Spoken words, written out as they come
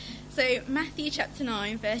So Matthew chapter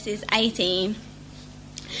 9, verses 18.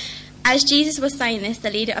 As Jesus was saying this, the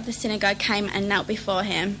leader of the synagogue came and knelt before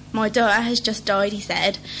him. "My daughter has just died," he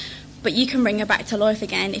said, "but you can bring her back to life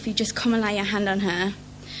again if you just come and lay your hand on her."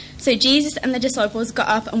 So Jesus and the disciples got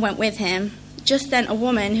up and went with him. Just then a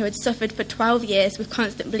woman who had suffered for 12 years with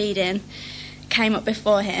constant bleeding came up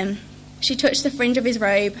before him. She touched the fringe of his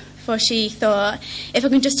robe, for she thought, "If I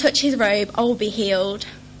can just touch his robe, I will be healed."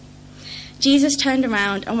 Jesus turned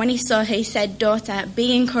around, and when he saw her, he said, "Daughter,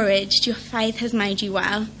 be encouraged, your faith has made you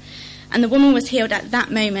well." And the woman was healed at that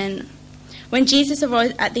moment. When Jesus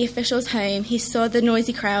arrived at the official's home, he saw the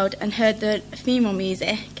noisy crowd and heard the funeral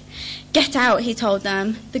music. "Get out," he told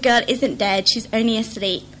them. "The girl isn't dead, she's only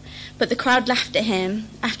asleep." But the crowd laughed at him.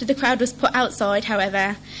 After the crowd was put outside,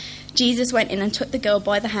 however, Jesus went in and took the girl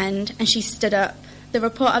by the hand, and she stood up. The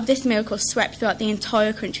report of this miracle swept throughout the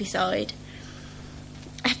entire countryside.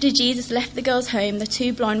 After Jesus left the girl's home, the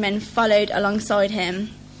two blind men followed alongside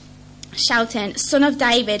him, shouting, "Son of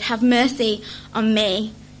David, have mercy on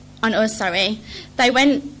us. They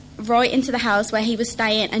went right into the house where he was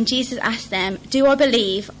staying, and Jesus asked them, Do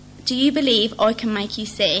you believe I can make you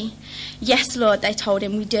see?" "Yes, Lord," they told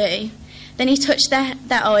him, "we do." Then he touched their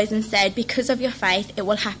eyes and said, "Because of your faith, it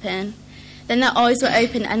will happen." Then their eyes were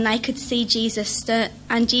opened and they could see Jesus,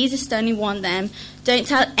 and Jesus sternly warned them, "Don't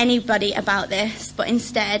tell anybody about this," but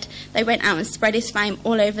instead they went out and spread his fame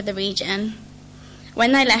all over the region.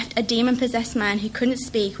 When they left, a demon-possessed man who couldn't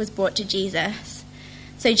speak was brought to Jesus.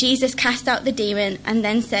 So Jesus cast out the demon and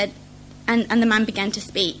then said, and the man began to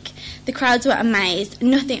speak. The crowds were amazed.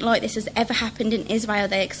 "Nothing like this has ever happened in Israel,"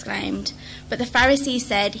 they exclaimed. But the Pharisees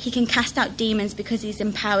said, "He can cast out demons because he's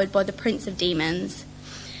empowered by the prince of demons."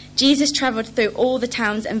 Jesus travelled through all the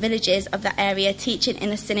towns and villages of that area, teaching in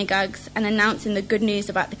the synagogues and announcing the good news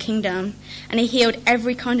about the kingdom, and he healed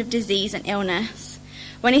every kind of disease and illness.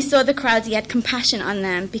 When he saw the crowds, he had compassion on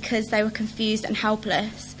them because they were confused and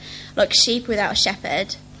helpless, like sheep without a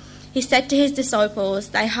shepherd. He said to his disciples,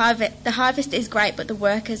 "The harvest is great, but the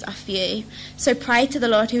workers are few. So pray to the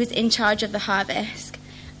Lord who is in charge of the harvest.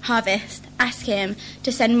 Ask him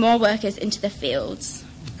to send more workers into the fields."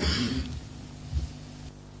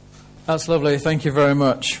 That's lovely. Thank you very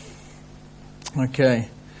much. Okay.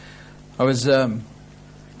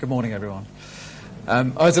 Good morning, everyone. I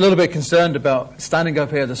was a little bit concerned about standing up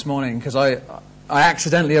here this morning because I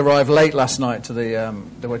accidentally arrived late last night to the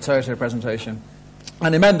Watoto presentation.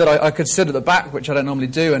 And it meant that I could sit at the back, which I don't normally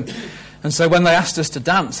do. And so when they asked us to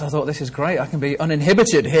dance, I thought, this is great. I can be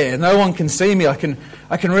uninhibited here. No one can see me. I can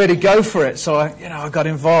really go for it. So I got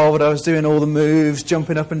involved. I was doing all the moves,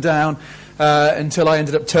 jumping up and down, until I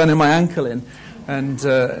ended up turning my ankle in and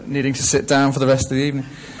needing to sit down for the rest of the evening.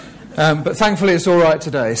 But thankfully, it's all right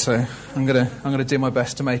today. So I'm gonna do my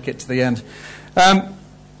best to make it to the end. Can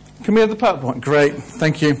we have the PowerPoint? Great.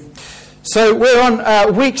 Thank you. So we're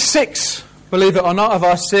on week 6. Believe it or not, of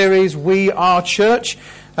our series, We Are Church.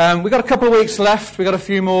 We've got a couple of weeks left. We've got a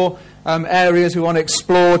few more areas we want to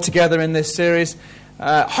explore together in this series.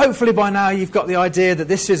 Hopefully by now you've got the idea that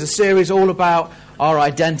this is a series all about our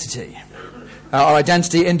identity. Our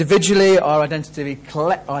identity individually, our identity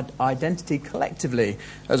collectively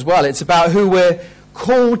as well. It's about who we're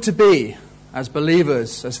called to be as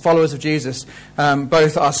believers, as followers of Jesus,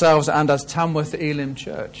 both ourselves and as Tamworth Elim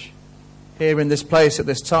Church, here in this place at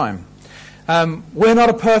this time. We're not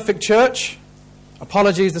a perfect church.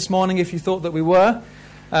 Apologies this morning if you thought that we were.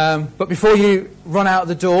 But before you run out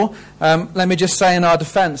the door, let me just say in our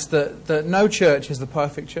defense that no church is the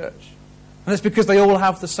perfect church. And it's because they all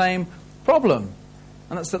have the same problem.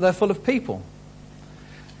 And that's that they're full of people.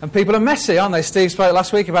 And people are messy, aren't they? Steve spoke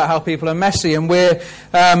last week about how people are messy. And we're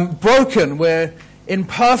broken. We're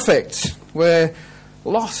imperfect. We're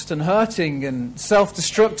lost and hurting and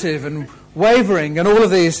self-destructive and wavering and all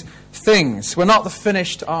of these things. We're not the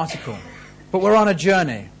finished article, but we're on a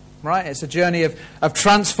journey, right? It's a journey of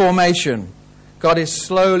transformation. God is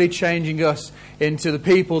slowly changing us into the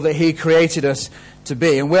people that He created us to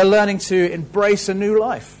be, and we're learning to embrace a new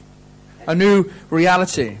life, a new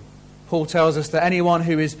reality. Paul tells us that anyone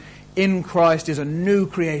who is in Christ is a new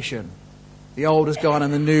creation. The old has gone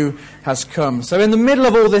and the new has come. So in the middle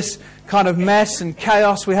of all this kind of mess and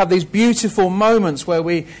chaos, we have these beautiful moments where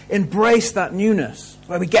we embrace that newness,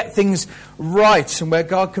 where we get things right and where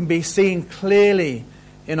God can be seen clearly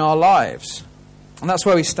in our lives. And that's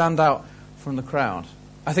where we stand out from the crowd.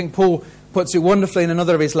 I think Paul puts it wonderfully in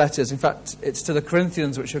another of his letters. In fact, it's to the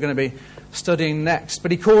Corinthians, which we're going to be studying next.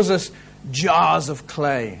 But he calls us jars of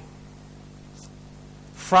clay.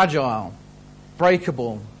 Fragile,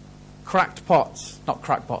 breakable, cracked pots. Not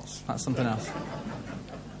crackpots, that's something else.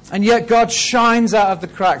 And yet God shines out of the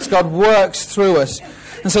cracks. God works through us.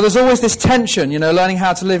 And so there's always this tension, learning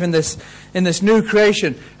how to live in this new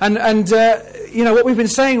creation. And what we've been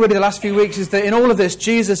saying really the last few weeks is that in all of this,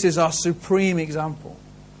 Jesus is our supreme example,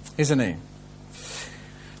 isn't he?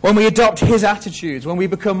 When we adopt his attitudes, when we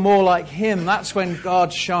become more like him, that's when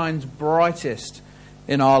God shines brightest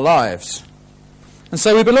in our lives. And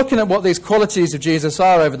so we've been looking at what these qualities of Jesus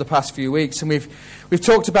are over the past few weeks, and we've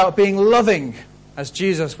talked about being loving as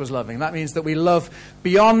Jesus was loving. That means that we love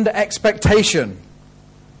beyond expectation.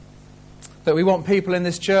 That we want people in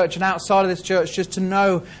this church and outside of this church just to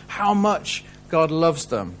know how much God loves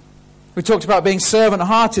them. We talked about being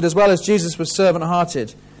servant-hearted as well as Jesus was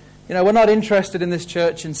servant-hearted. We're not interested in this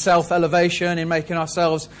church in self-elevation, in making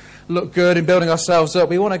ourselves look good, in building ourselves up.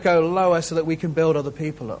 We want to go lower so that we can build other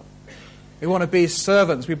people up. We want to be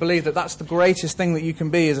servants. We believe that that's the greatest thing that you can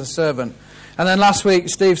be as a servant. And then last week,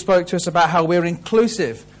 Steve spoke to us about how we're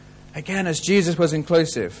inclusive. Again, as Jesus was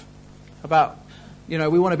inclusive. About, we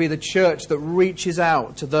want to be the church that reaches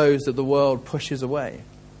out to those that the world pushes away.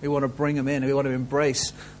 We want to bring them in. We want to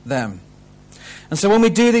embrace them. And so when we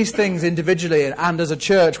do these things individually and as a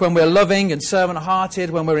church, when we're loving and servant-hearted,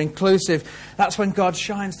 when we're inclusive, that's when God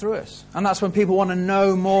shines through us. And that's when people want to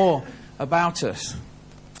know more about us.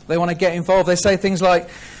 They want to get involved. They say things like,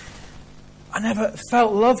 I never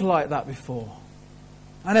felt love like that before.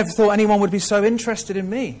 I never thought anyone would be so interested in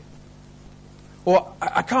me. Or,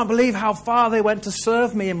 I can't believe how far they went to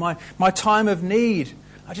serve me in my time of need.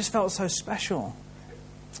 I just felt so special.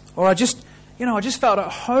 Or I just felt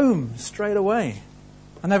at home straight away.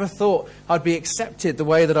 I never thought I'd be accepted the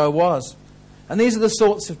way that I was. And these are the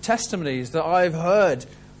sorts of testimonies that I've heard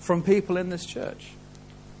from people in this church.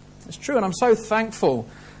 It's true, and I'm so thankful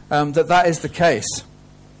that is the case.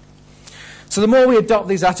 So the more we adopt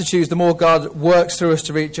these attitudes, the more God works through us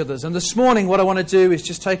to reach others. And this morning, what I want to do is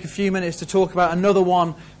just take a few minutes to talk about another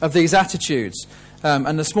one of these attitudes.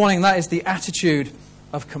 And this morning, that is the attitude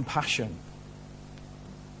of compassion.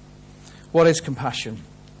 What is compassion?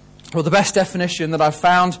 Well, the best definition that I've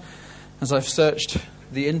found as I've searched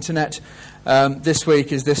the internet this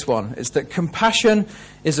week is this one. It's that compassion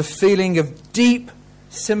is a feeling of deep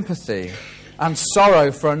sympathy and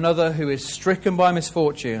sorrow for another who is stricken by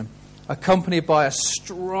misfortune, accompanied by a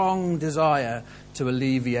strong desire to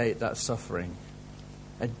alleviate that suffering.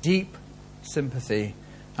 A deep sympathy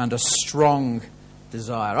and a strong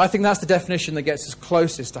desire. I think that's the definition that gets us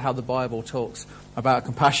closest to how the Bible talks about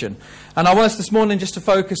compassion. And I want us this morning just to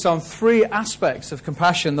focus on three aspects of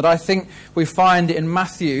compassion that I think we find in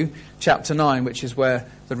Matthew chapter 9, which is where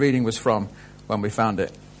the reading was from when we found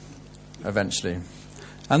it eventually.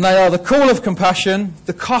 And they are the call of compassion,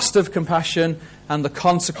 the cost of compassion, and the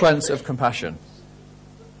consequence of compassion.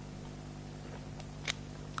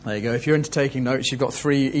 There you go. If you're into taking notes, you've got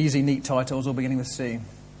three easy, neat titles all beginning with C.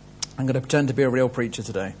 I'm going to pretend to be a real preacher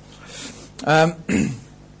today.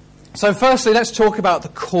 So firstly, let's talk about the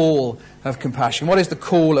call of compassion. What is the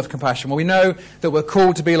call of compassion? Well, we know that we're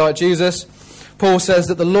called to be like Jesus. Paul says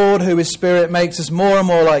that the Lord, who is Spirit, makes us more and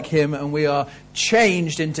more like him, and we are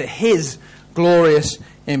changed into his glorious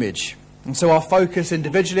image. And so our focus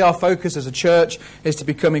individually, our focus as a church, is to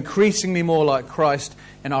become increasingly more like Christ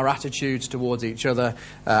in our attitudes towards each other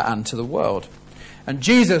and to the world. And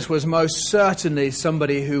Jesus was most certainly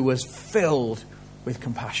somebody who was filled with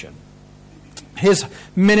compassion. His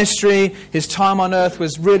ministry, his time on earth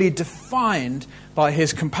was really defined by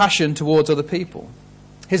his compassion towards other people.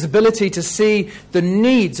 His ability to see the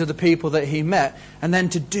needs of the people that he met and then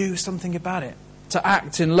to do something about it, to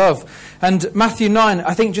act in love. And Matthew 9,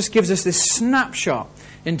 I think, just gives us this snapshot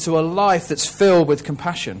into a life that's filled with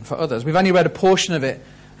compassion for others. We've only read a portion of it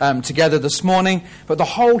together this morning, but the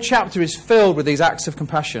whole chapter is filled with these acts of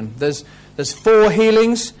compassion. There's 4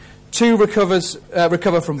 healings, 2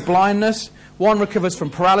 recover from blindness, 1 recovers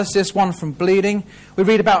from paralysis, 1 from bleeding. We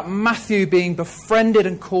read about Matthew being befriended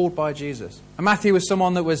and called by Jesus. And Matthew was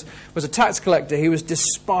someone that was a tax collector. He was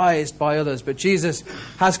despised by others. But Jesus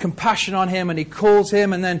has compassion on him and he calls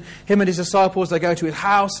him. And then him and his disciples, they go to his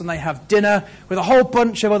house and they have dinner with a whole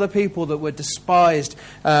bunch of other people that were despised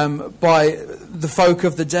by the folk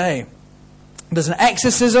of the day. There's an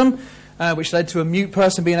exorcism which led to a mute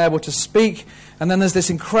person being able to speak. And then there's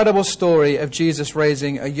this incredible story of Jesus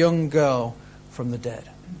raising a young girl from the dead.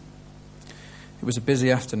 It was a busy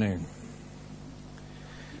afternoon.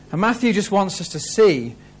 And Matthew just wants us to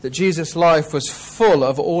see that Jesus' life was full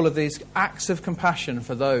of all of these acts of compassion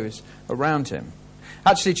for those around him.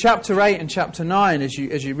 Actually, chapter 8 and chapter 9, as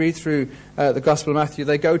you read through the Gospel of Matthew,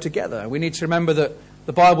 they go together. We need to remember that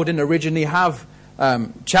the Bible didn't originally have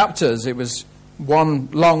chapters. It was one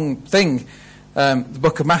long thing. The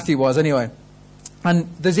book of Matthew was, anyway. And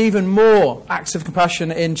there's even more acts of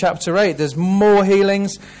compassion in chapter 8. There's more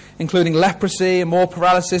healings, including leprosy and more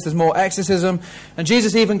paralysis. There's more exorcism. And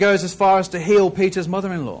Jesus even goes as far as to heal Peter's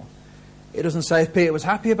mother-in-law. It doesn't say if Peter was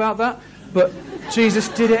happy about that, but Jesus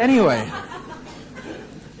did it anyway.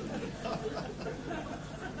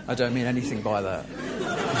 I don't mean anything by that.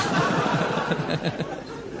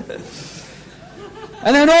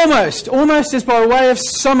 And then almost is by way of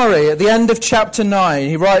summary at the end of chapter 9.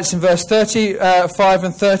 He writes in verse 35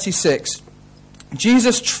 and 36,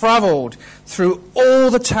 Jesus travelled through all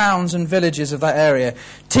the towns and villages of that area,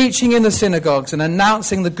 teaching in the synagogues and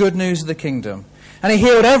announcing the good news of the kingdom. And he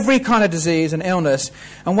healed every kind of disease and illness.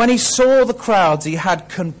 And when he saw the crowds, he had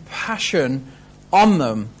compassion on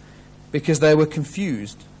them because they were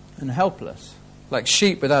confused and helpless, like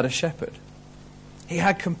sheep without a shepherd. He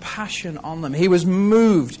had compassion on them. He was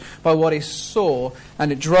moved by what he saw,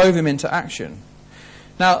 and it drove him into action.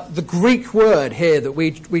 Now, the Greek word here that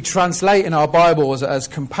we translate in our Bibles as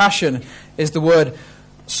compassion is the word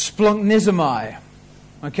splunknizomai.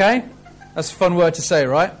 Okay? That's a fun word to say,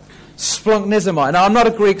 right? Splunknizomai. Now, I'm not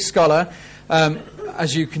a Greek scholar,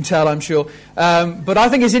 as you can tell, I'm sure. But I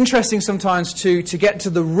think it's interesting sometimes to get to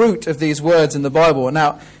the root of these words in the Bible.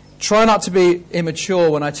 Now, try not to be immature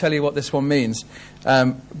when I tell you what this one means.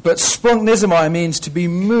 But splunknizomai means to be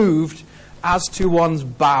moved as to one's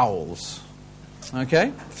bowels.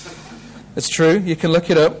 Okay? It's true. You can look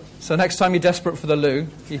it up. So next time you're desperate for the loo,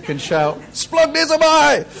 you can shout,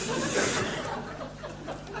 splunknizomai!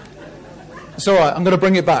 It's all right. I'm going to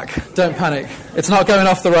bring it back. Don't panic. It's not going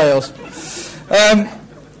off the rails.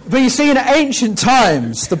 But you see, in ancient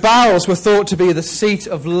times, the bowels were thought to be the seat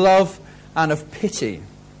of love and of pity.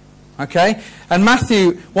 Okay? And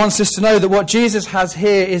Matthew wants us to know that what Jesus has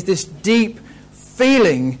here is this deep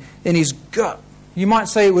feeling in his gut. You might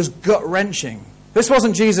say it was gut-wrenching. This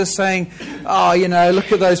wasn't Jesus saying, oh,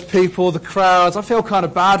 look at those people, the crowds. I feel kind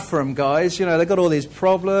of bad for them, guys. They've got all these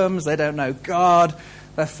problems. They don't know God.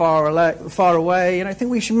 They're far away. I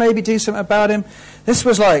think we should maybe do something about him. This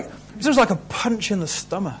was like a punch in the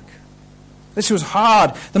stomach. This was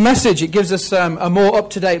hard. The Message, it gives us a more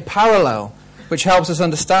up-to-date parallel, which helps us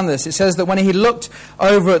understand this. It says that when he looked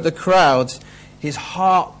over at the crowds, his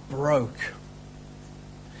heart broke.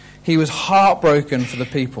 He was heartbroken for the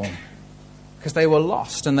people because they were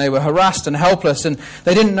lost and they were harassed and helpless and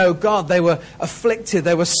they didn't know God. They were afflicted.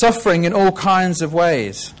 They were suffering in all kinds of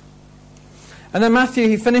ways. And then Matthew,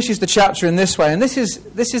 he finishes the chapter in this way. And this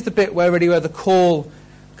is the bit where the call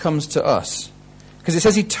comes to us. Because it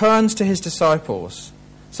says he turns to his disciples.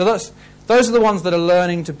 So those are the ones that are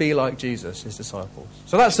learning to be like Jesus, his disciples.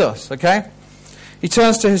 So that's us, okay? He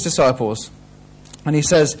turns to his disciples and he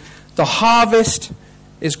says, the harvest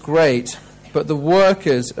is great, but the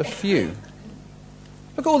workers are few.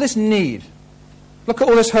 Look at all this need. Look at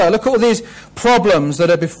all this hurt. Look at all these problems that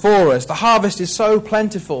are before us. The harvest is so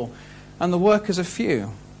plentiful and the workers are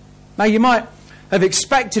few. Now you might have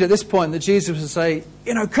expected at this point that Jesus would say,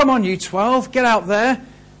 come on you 12, get out there,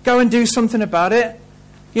 go and do something about it.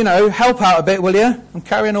 Help out a bit, will you? I'm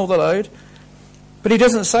carrying all the load. But he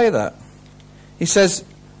doesn't say that. He says,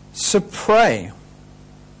 so pray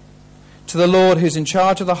to the Lord who's in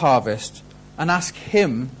charge of the harvest and ask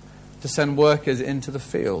him to send workers into the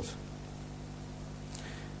field.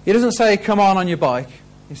 He doesn't say, come on your bike.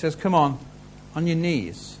 He says, come on your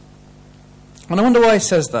knees. And I wonder why he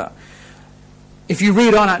says that. If you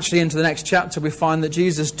read on actually into the next chapter, we find that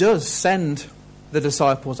Jesus does send the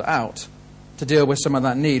disciples out to deal with some of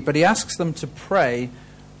that need. But he asks them to pray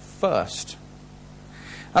first.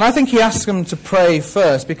 And I think he asks them to pray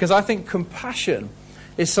first because I think compassion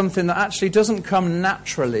is something that actually doesn't come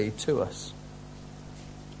naturally to us.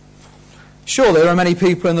 Sure, there are many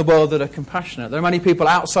people in the world that are compassionate. There are many people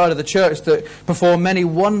outside of the church that perform many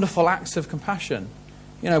wonderful acts of compassion.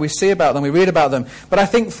 We see about them, we read about them. But I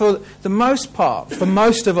think for the most part, for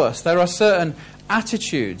most of us, there are certain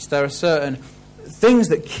attitudes, there are certain things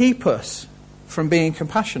that keep us from being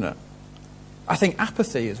compassionate. I think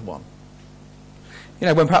apathy is one.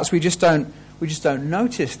 When perhaps we just don't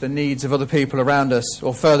notice the needs of other people around us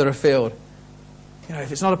or further afield.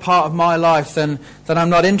 If it's not a part of my life, then I'm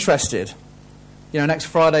not interested. Next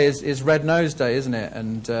Friday is Red Nose Day, isn't it?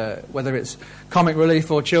 And whether it's Comic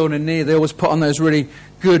Relief or Children in Need, they always put on those really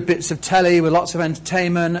good bits of telly with lots of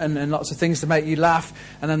entertainment and lots of things to make you laugh.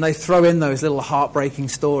 And then they throw in those little heartbreaking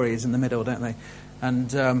stories in the middle, don't they? And,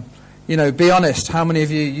 be honest, how many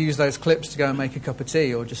of you use those clips to go and make a cup of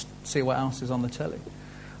tea or just see what else is on the telly?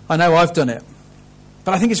 I know I've done it.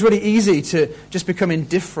 But I think it's really easy to just become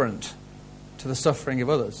indifferent to the suffering of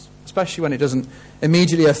others. especially when it doesn't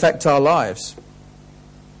immediately affect our lives.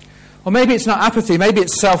 Or maybe it's not apathy, maybe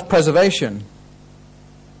it's self-preservation.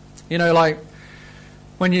 You know, like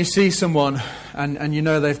when you see someone and you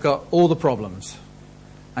know they've got all the problems,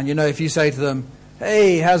 and you know if you say to them,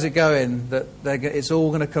 hey, how's it going, that it's all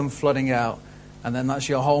going to come flooding out, and then that's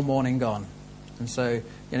your whole morning gone. And so,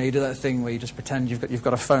 you know, you do that thing where you just pretend you've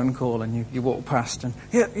got a phone call and you walk past and,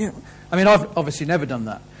 yeah. I mean, I've obviously never done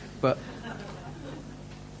that, but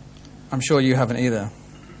I'm sure you haven't either.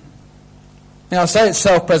 You know, I say it's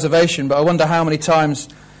self-preservation, but I wonder how many times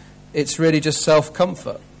it's really just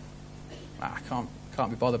self-comfort. I can't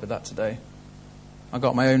be bothered with that today. I've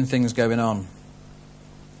got my own things going on.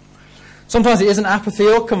 Sometimes it isn't apathy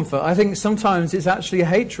or comfort. I think sometimes it's actually a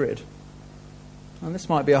hatred. And this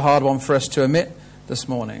might be a hard one for us to admit this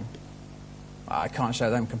morning. I can't show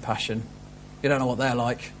them compassion. You don't know what they're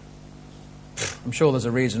like. I'm sure there's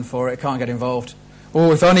a reason for it. Can't get involved.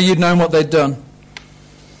 Oh, if only you'd known what they'd done.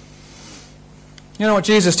 You know what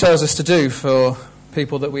Jesus tells us to do for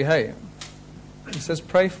people that we hate? He says,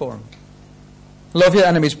 pray for them. Love your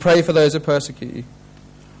enemies. Pray for those who persecute you.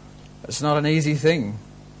 It's not an easy thing.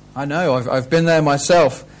 I know. I've been there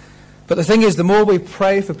myself. But the thing is, the more we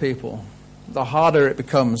pray for people, the harder it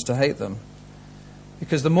becomes to hate them.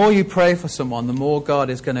 Because the more you pray for someone, the more God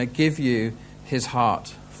is going to give you his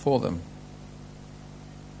heart for them.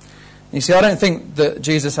 You see, I don't think that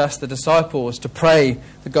Jesus asked the disciples to pray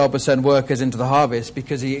that God would send workers into the harvest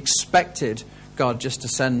because he expected God just to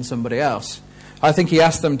send somebody else. I think he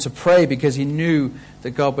asked them to pray because he knew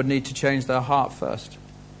that God would need to change their heart first.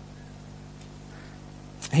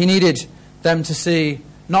 He needed them to see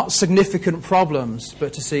not significant problems,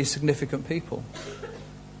 but to see significant people.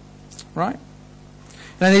 Right?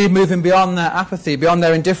 And they needed moving beyond their apathy, beyond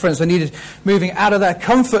their indifference. They needed moving out of their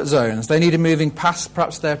comfort zones. They needed moving past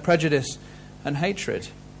perhaps their prejudice and hatred.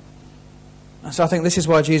 And so I think this is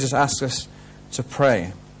why Jesus asks us to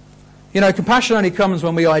pray. You know, compassion only comes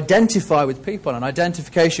when we identify with people, and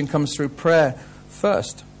identification comes through prayer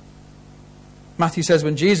first. Matthew says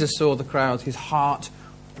when Jesus saw the crowd, his heart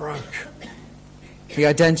broke. He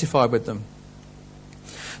identified with them.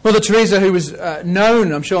 Mother Teresa, who was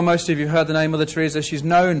known, I'm sure most of you heard the name Mother Teresa, she's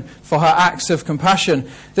known for her acts of compassion.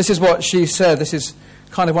 This is what she said. This is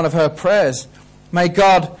kind of one of her prayers. May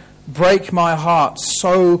God break my heart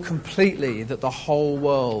so completely that the whole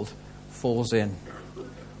world falls in.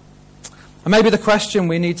 And maybe the question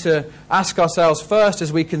we need to ask ourselves first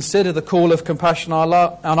as we consider the call of compassion on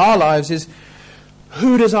our lives is,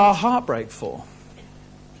 who does our heart break for?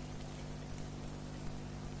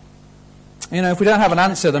 You know, if we don't have an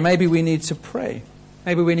answer, then maybe we need to pray.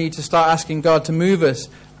 Maybe we need to start asking God to move us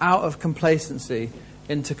out of complacency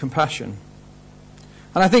into compassion.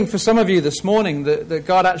 And I think for some of you this morning that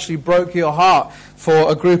God actually broke your heart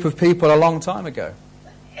for a group of people a long time ago.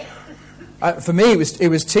 For me, it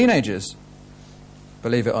was teenagers,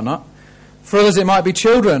 believe it or not. For others, it might be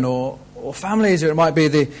children or families, or it might be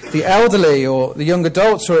the elderly or the young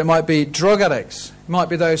adults, or it might be drug addicts. It might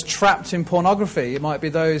be those trapped in pornography. It might be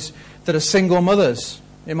those that are single mothers.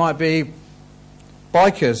 It might be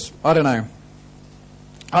bikers. I don't know.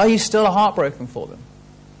 Are you still heartbroken for them?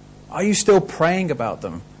 Are you still praying about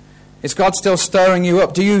them? Is God still stirring you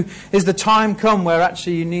up? Is the time come where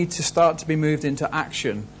actually you need to start to be moved into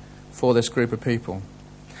action for this group of people?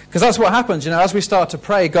 Because that's what happens, you know, as we start to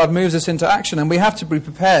pray, God moves us into action, and we have to be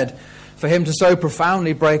prepared for him to so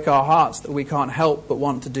profoundly break our hearts that we can't help but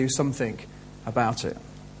want to do something about it.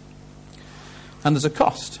 And there's a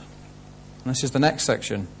cost. And this is the next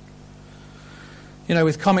section. You know,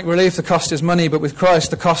 with comic relief, the cost is money, but with Christ,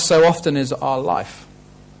 the cost so often is our life.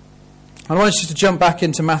 I want you to jump back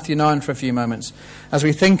into Matthew 9 for a few moments as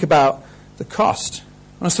we think about the cost.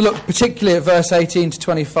 I want us to look particularly at verse 18 to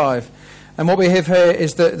 25. And what we have here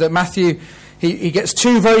is that Matthew, he gets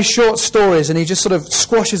two very short stories and he just sort of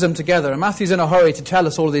squashes them together. And Matthew's in a hurry to tell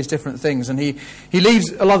us all of these different things. And he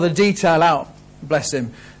leaves a lot of the detail out, bless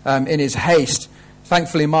him, in his haste.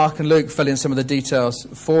 Thankfully, Mark and Luke fill in some of the details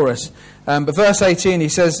for us. But verse 18, he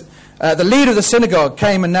says, the leader of the synagogue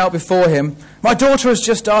came and knelt before him. My daughter has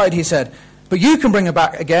just died, he said, but you can bring her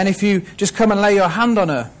back again if you just come and lay your hand on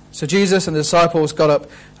her. So Jesus and the disciples got up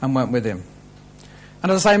and went with him.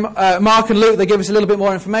 And as I say, Mark and Luke, they give us a little bit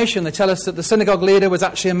more information. They tell us that the synagogue leader was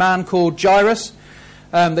actually a man called Jairus.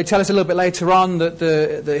 They tell us a little bit later on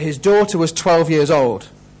that his daughter was 12 years old.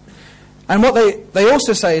 And what they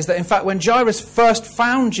also say is that, in fact, when Jairus first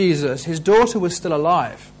found Jesus, his daughter was still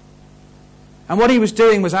alive. And what he was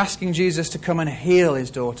doing was asking Jesus to come and heal his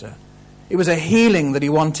daughter. It was a healing that he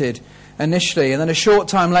wanted initially. And then a short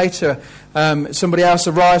time later, somebody else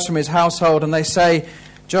arrives from his household and they say,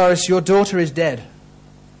 Jairus, your daughter is dead.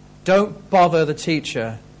 Don't bother the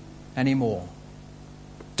teacher anymore.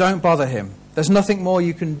 Don't bother him. There's nothing more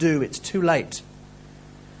you can do. It's too late.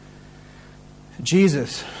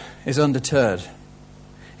 Jesus is undeterred.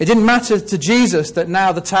 It didn't matter to Jesus that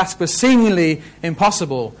now the task was seemingly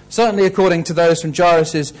impossible, certainly according to those from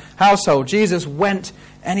Jairus' household. Jesus went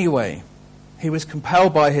anyway. He was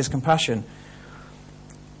compelled by his compassion.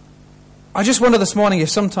 I just wonder this morning if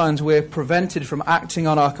sometimes we're prevented from acting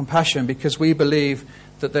on our compassion because we believe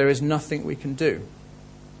that there is nothing we can do,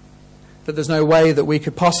 that there's no way that we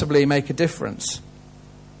could possibly make a difference.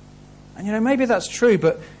 And maybe that's true,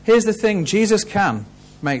 but here's the thing, Jesus can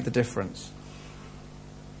make the difference.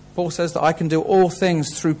 Paul says that I can do all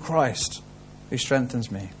things through Christ who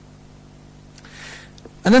strengthens me.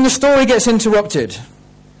 And then the story gets interrupted.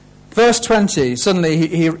 Verse 20, suddenly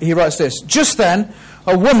he writes this. Just then,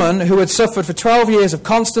 a woman who had suffered for 12 years of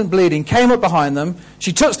constant bleeding came up behind them.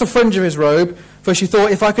 She touched the fringe of his robe, for she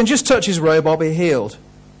thought, if I can just touch his robe, I'll be healed.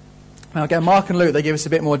 Now again, Mark and Luke, they give us a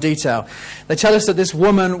bit more detail. They tell us that this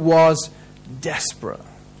woman was desperate,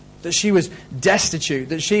 that she was destitute,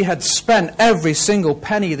 that she had spent every single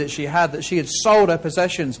penny that she had, that she had sold her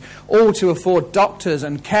possessions, all to afford doctors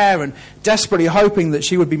and care, and desperately hoping that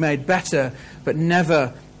she would be made better, but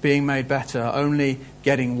never being made better, only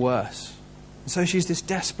getting worse. And so she's this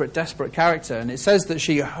desperate character, and it says that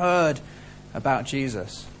she heard about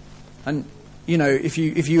Jesus. And if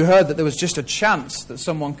you heard that there was just a chance that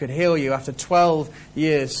someone could heal you after 12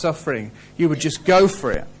 years suffering, you would just go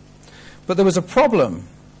for it. But there was a problem.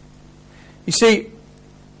 You see,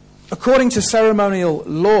 according to ceremonial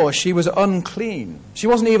law, she was unclean. She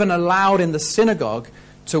wasn't even allowed in the synagogue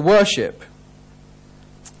to worship.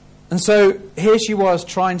 And so here she was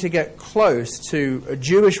trying to get close to a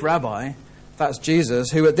Jewish rabbi, that's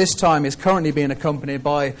Jesus, who at this time is currently being accompanied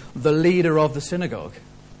by the leader of the synagogue.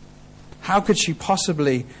 How could she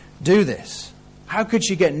possibly do this? How could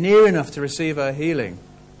she get near enough to receive her healing?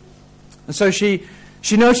 And so she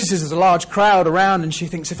notices there's a large crowd around, and she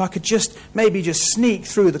thinks, if I could maybe just sneak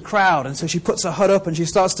through the crowd. And so she puts her hood up and she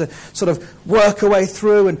starts to sort of work her way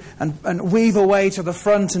through and weave her way to the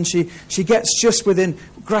front. And she gets just within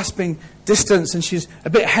grasping distance, and she's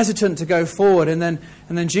a bit hesitant to go forward. And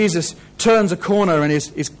then Jesus turns a corner, and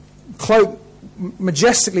his cloak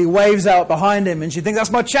majestically waves out behind him, and she thinks,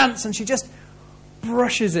 that's my chance. And she just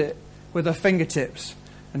brushes it with her fingertips,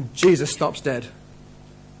 and Jesus stops dead.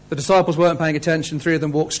 The disciples weren't paying attention. 3 of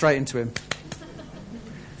them walked straight into him.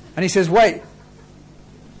 And he says, wait,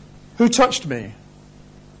 who touched me?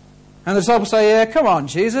 And the disciples say, yeah, come on,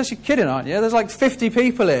 Jesus, you're kidding, aren't you? There's like 50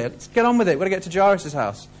 people here. Let's get on with it. We've got to get to Jairus'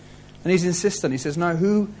 house. And he's insistent. He says, no,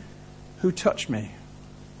 who touched me?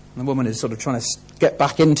 And the woman is sort of trying to get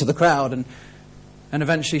back into the crowd, and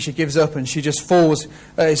eventually she gives up and she just falls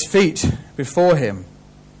at his feet before him.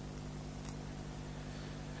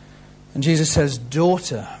 And Jesus says,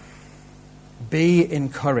 daughter, be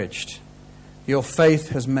encouraged. Your faith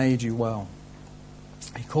has made you well.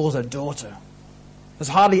 He calls her daughter. There's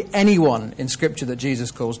hardly anyone in Scripture that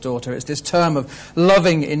Jesus calls daughter. It's this term of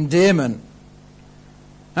loving endearment.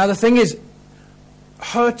 Now the thing is,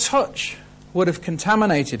 her touch would have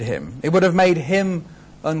contaminated him. It would have made him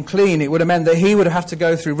unclean. It would have meant that he would have to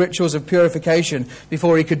go through rituals of purification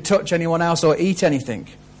before he could touch anyone else or eat anything.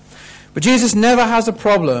 But Jesus never has a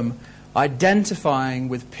problem identifying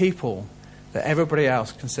with people that everybody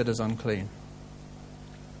else considers unclean.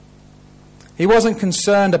 He wasn't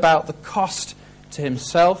concerned about the cost to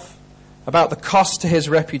himself, about the cost to his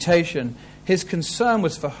reputation. His concern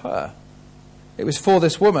was for her. It was for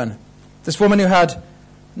this woman who had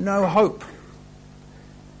no hope.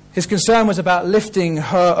 His concern was about lifting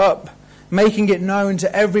her up, making it known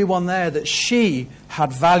to everyone there that she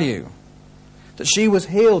had value, that she was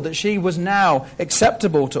healed, that she was now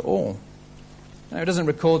acceptable to all. Now, he doesn't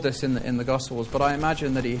record this in the Gospels, but I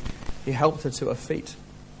imagine that he helped her to her feet.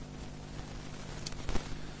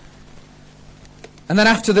 And then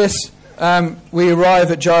after this, we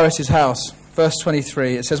arrive at Jairus' house. Verse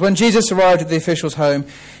 23, it says, when Jesus arrived at the official's home,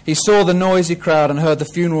 he saw the noisy crowd and heard the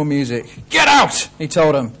funeral music. Get out, he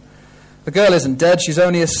told him. The girl isn't dead, she's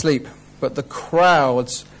only asleep. But the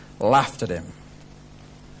crowds laughed at him.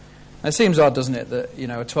 Now, it seems odd, doesn't it, that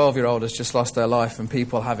a 12-year-old has just lost their life and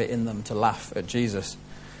people have it in them to laugh at Jesus.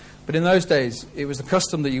 But in those days, it was the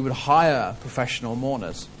custom that you would hire professional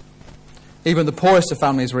mourners. Even the poorest of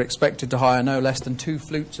families were expected to hire no less than 2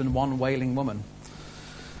 flutes and 1 wailing woman.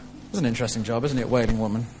 It's an interesting job, isn't it, wailing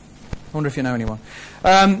woman? I wonder if you know anyone.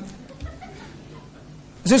 So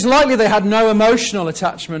it's likely they had no emotional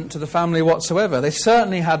attachment to the family whatsoever. They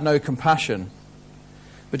certainly had no compassion.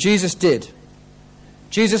 But Jesus did.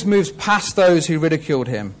 Jesus moves past those who ridiculed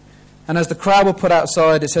him. And as the crowd were put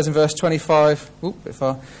outside, it says in verse 25,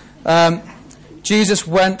 Jesus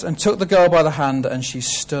went and took the girl by the hand, and she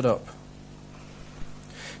stood up.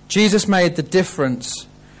 Jesus made the difference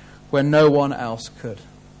where no one else could.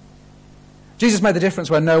 Jesus made the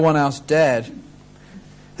difference where no one else dared.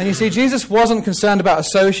 And you see, Jesus wasn't concerned about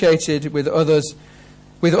associated with others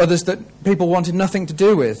that people wanted nothing to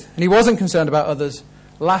do with. And he wasn't concerned about others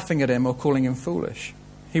laughing at him or calling him foolish.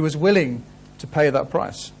 He was willing to pay that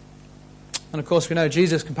price. And of course, we know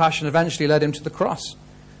Jesus' compassion eventually led him to the cross,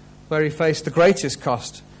 where he faced the greatest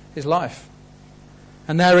cost, his life.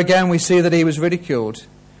 And there again we see that he was ridiculed.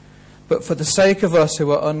 But for the sake of us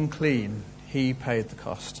who are unclean, he paid the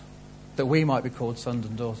cost, that we might be called sons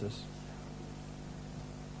and daughters.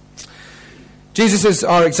 Jesus is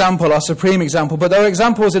our example, our supreme example, but there are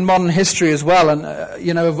examples in modern history as well, and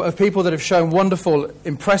of people that have shown wonderful,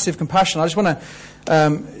 impressive compassion. I just want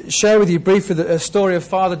to share with you briefly a story of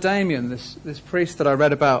Father Damien, this priest that I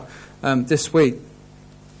read about this week.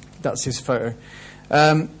 That's his photo.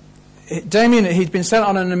 Damien, he'd been sent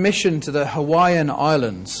on a mission to the Hawaiian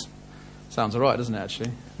Islands. Sounds all right, doesn't it,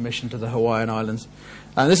 actually? A mission to the Hawaiian Islands.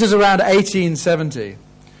 This is around 1870.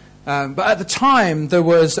 But at the time, there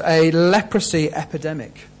was a leprosy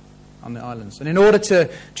epidemic on the islands. And in order to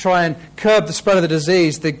try and curb the spread of the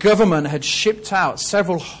disease, the government had shipped out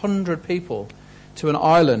several hundred people to an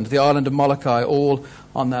island, the island of Molokai, all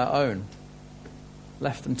on their own.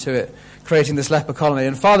 Left them to it, creating this leper colony.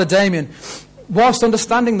 And Father Damien, whilst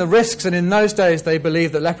understanding the risks, and in those days they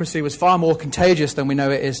believed that leprosy was far more contagious than we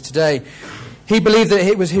know it is today, he believed that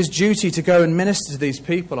it was his duty to go and minister to these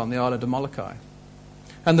people on the island of Molokai.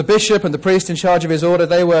 And the bishop and the priest in charge of his order,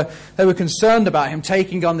 they were concerned about him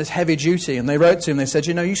taking on this heavy duty. And they wrote to him, they said,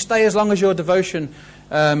 you stay as long as your devotion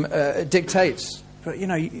dictates. But,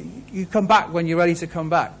 you come back when you're ready to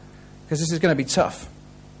come back, because this is going to be tough.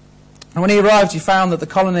 And when he arrived, he found that the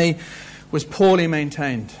colony was poorly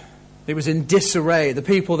maintained. It was in disarray. The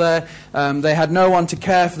people there, they had no one to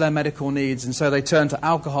care for their medical needs, and so they turned to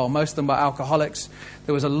alcohol. Most of them were alcoholics.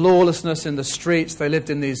 There was a lawlessness in the streets. They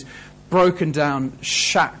lived in these broken down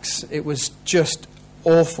shacks. It was just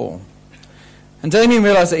awful. And Damien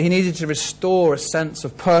realized that he needed to restore a sense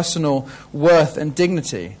of personal worth and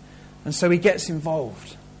dignity. And so he gets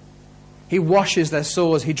involved. He washes their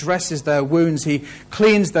sores, he dresses their wounds, he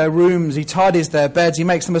cleans their rooms, he tidies their beds, he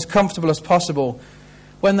makes them as comfortable as possible.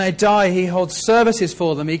 When they die, he holds services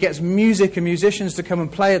for them. He gets music and musicians to come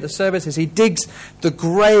and play at the services. He digs the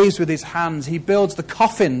graves with his hands. He builds the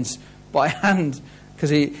coffins by hand, because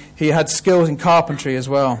he had skills in carpentry as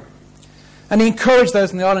well. And he encouraged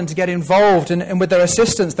those on the island to get involved, and with their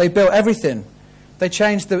assistance, they built everything. They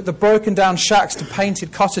changed the broken down shacks to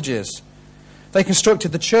painted cottages. They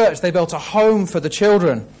constructed the church. They built a home for the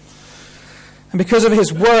children. And because of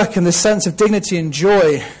his work and this sense of dignity and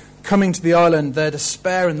joy coming to the island, their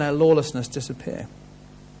despair and their lawlessness disappear.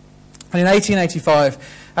 And in 1885,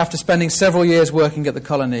 after spending several years working at the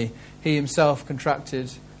colony, he himself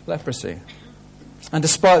contracted leprosy. And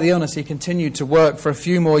despite the illness, he continued to work for a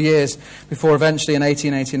few more years before eventually in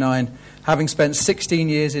 1889, having spent 16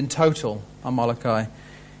 years in total on Molokai,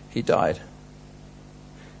 he died.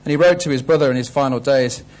 And he wrote to his brother in his final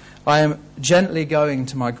days, "I am gently going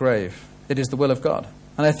to my grave. It is the will of God.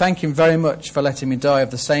 And I thank him very much for letting me die of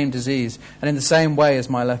the same disease and in the same way as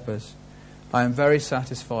my lepers. I am very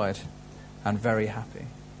satisfied and very happy."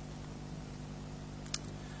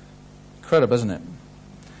 Incredible, isn't it?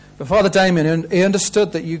 But Father Damien, he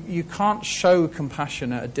understood that you can't show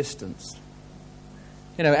compassion at a distance.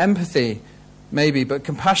 Empathy, maybe, but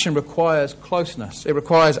compassion requires closeness. It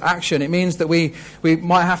requires action. It means that we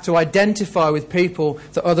might have to identify with people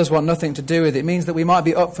that others want nothing to do with. It means that we might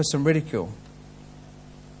be up for some ridicule.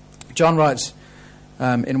 John writes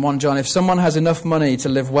in 1 John, "If someone has enough money to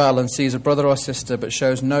live well and sees a brother or sister but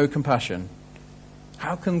shows no compassion,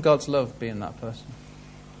 how can God's love be in that person?"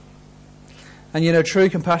 And true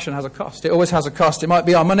compassion has a cost. It always has a cost. It might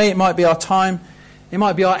be our money, it might be our time, it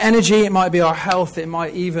might be our energy, it might be our health, it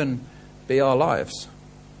might even be our lives.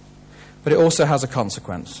 But it also has a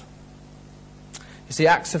consequence. You see,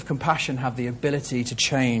 acts of compassion have the ability to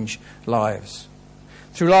change lives.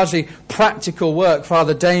 Through largely practical work,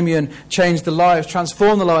 Father Damien changed the lives,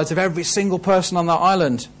 transformed the lives of every single person on that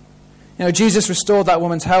island. Jesus restored that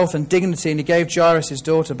woman's health and dignity, and he gave Jairus his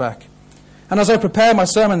daughter back. And as I prepare my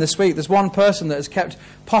sermon this week, there's one person that has kept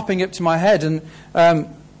popping up to my head, and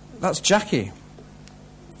that's Jackie.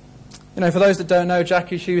 For those that don't know,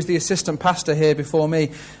 Jackie, she was the assistant pastor here before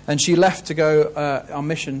me, and she left to go on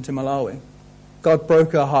mission to Malawi. God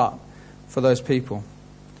broke her heart for those people.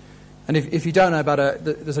 And if you don't know about it,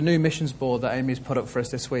 there's a new missions board that Amy's put up for us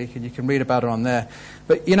this week, and you can read about it on there.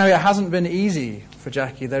 But, it hasn't been easy for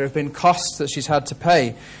Jackie. There have been costs that she's had to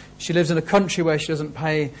pay. She lives in a country where she doesn't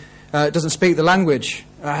speak the language.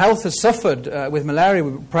 Her health has suffered with malaria.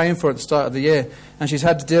 We were praying for her at the start of the year, and she's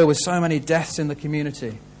had to deal with so many deaths in the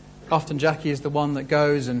community. Often Jackie is the one that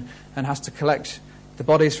goes and has to collect the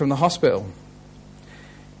bodies from the hospital.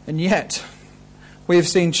 And yet, we have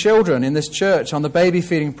seen children in this church on the baby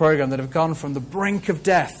feeding program that have gone from the brink of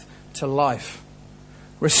death to life,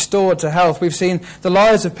 restored to health. We've seen the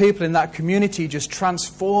lives of people in that community just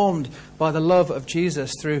transformed by the love of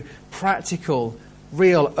Jesus through practical,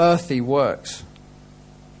 real, earthy works.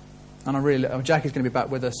 And Jackie's going to be back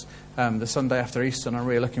with us the Sunday after Easter, and I'm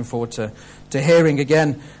really looking forward to hearing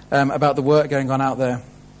again about the work going on out there.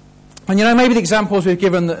 And maybe the examples we've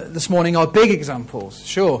given this morning are big examples,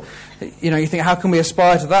 sure. You think, how can we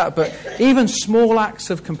aspire to that? But even small acts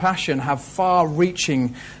of compassion have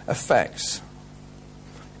far-reaching effects.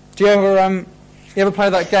 Do you ever play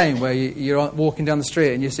that game where you're walking down the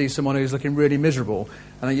street and you see someone who's looking really miserable,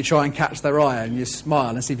 and then you try and catch their eye and you smile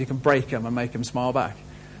and see if you can break them and make them smile back?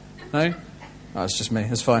 No? Oh, it's just me.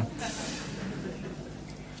 It's fine.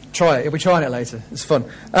 Try it. You'll be trying it later. It's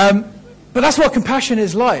fun. But that's what compassion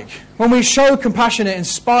is like. When we show compassion, it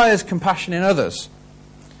inspires compassion in others.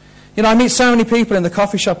 I meet so many people in the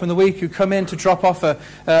coffee shop in the week who come in to drop off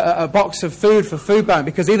a box of food for Food Bank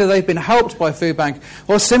because either they've been helped by Food Bank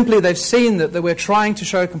or simply they've seen that we're trying to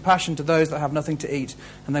show compassion to those that have nothing to eat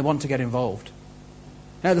and they want to get involved.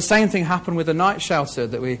 The same thing happened with the night shelter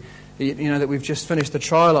that we've just finished the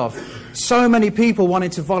trial of. So many people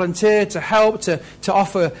wanted to volunteer, to help, to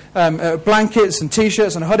offer blankets and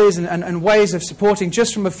T-shirts and hoodies and ways of supporting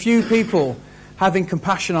just from a few people having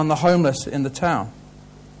compassion on the homeless in the town.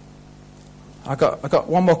 I got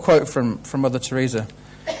one more quote from Mother Teresa.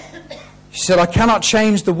 She said, "I cannot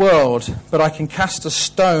change the world, but I can cast a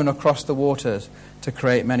stone across the waters to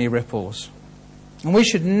create many ripples." And we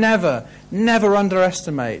should never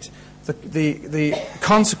underestimate the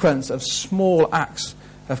consequence of small acts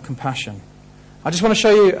of compassion. I just want to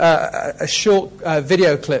show you a short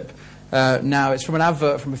video clip now. It's from an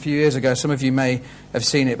advert from a few years ago. Some of you may have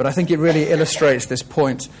seen it, but I think it really illustrates this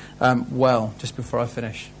point well, just before I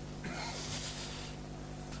finish.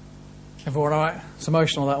 Everyone all right? It's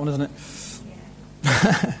emotional, that one, isn't it?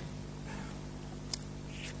 Yeah.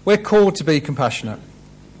 We're called to be compassionate.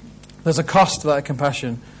 There's a cost to that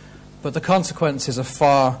compassion, but the consequences are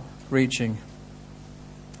far-reaching.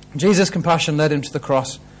 Jesus' compassion led him to the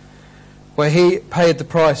cross, where he paid the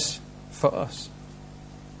price for us.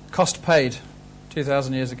 Cost paid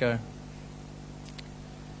 2,000 years ago.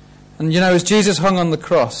 And as Jesus hung on the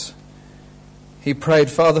cross, he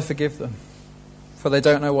prayed, "Father, forgive them, for they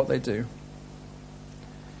don't know what they do."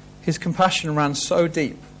 His compassion ran so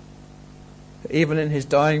deep that even in his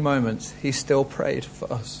dying moments, he still prayed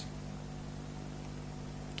for us.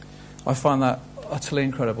 I find that utterly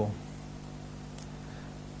incredible.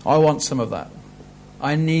 I want some of that.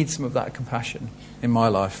 I need some of that compassion in my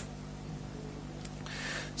life.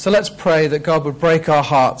 So let's pray that God would break our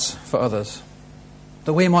hearts for others,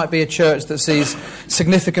 that we might be a church that sees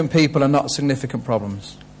significant people and not significant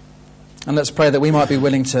problems. And let's pray that we might be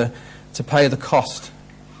willing to pay the cost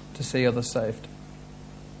to see others saved.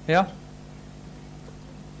 Yeah?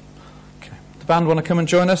 Okay. The band want to come and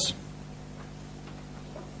join us?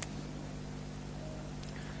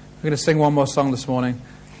 We're going to sing one more song this morning.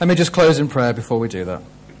 Let me just close in prayer before we do that.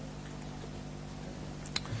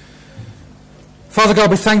 Father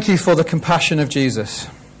God, we thank you for the compassion of Jesus,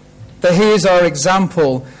 that he is our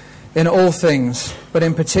example in all things, but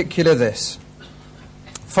in particular this.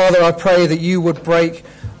 Father, I pray that you would break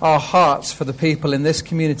our hearts for the people in this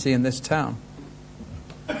community, in this town.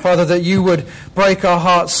 Father, that you would break our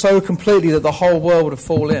hearts so completely that the whole world would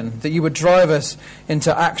fall in, that you would drive us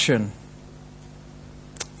into action.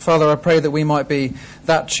 Father, I pray that we might be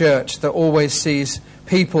that church that always sees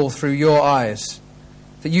people through your eyes,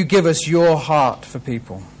 that you give us your heart for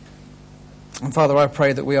people. And Father, I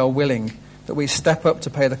pray that we are willing, that we step up to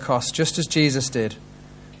pay the cost, just as Jesus did,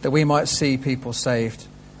 that we might see people saved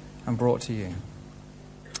and brought to you.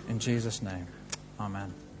 In Jesus' name,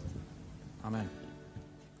 amen. Amen.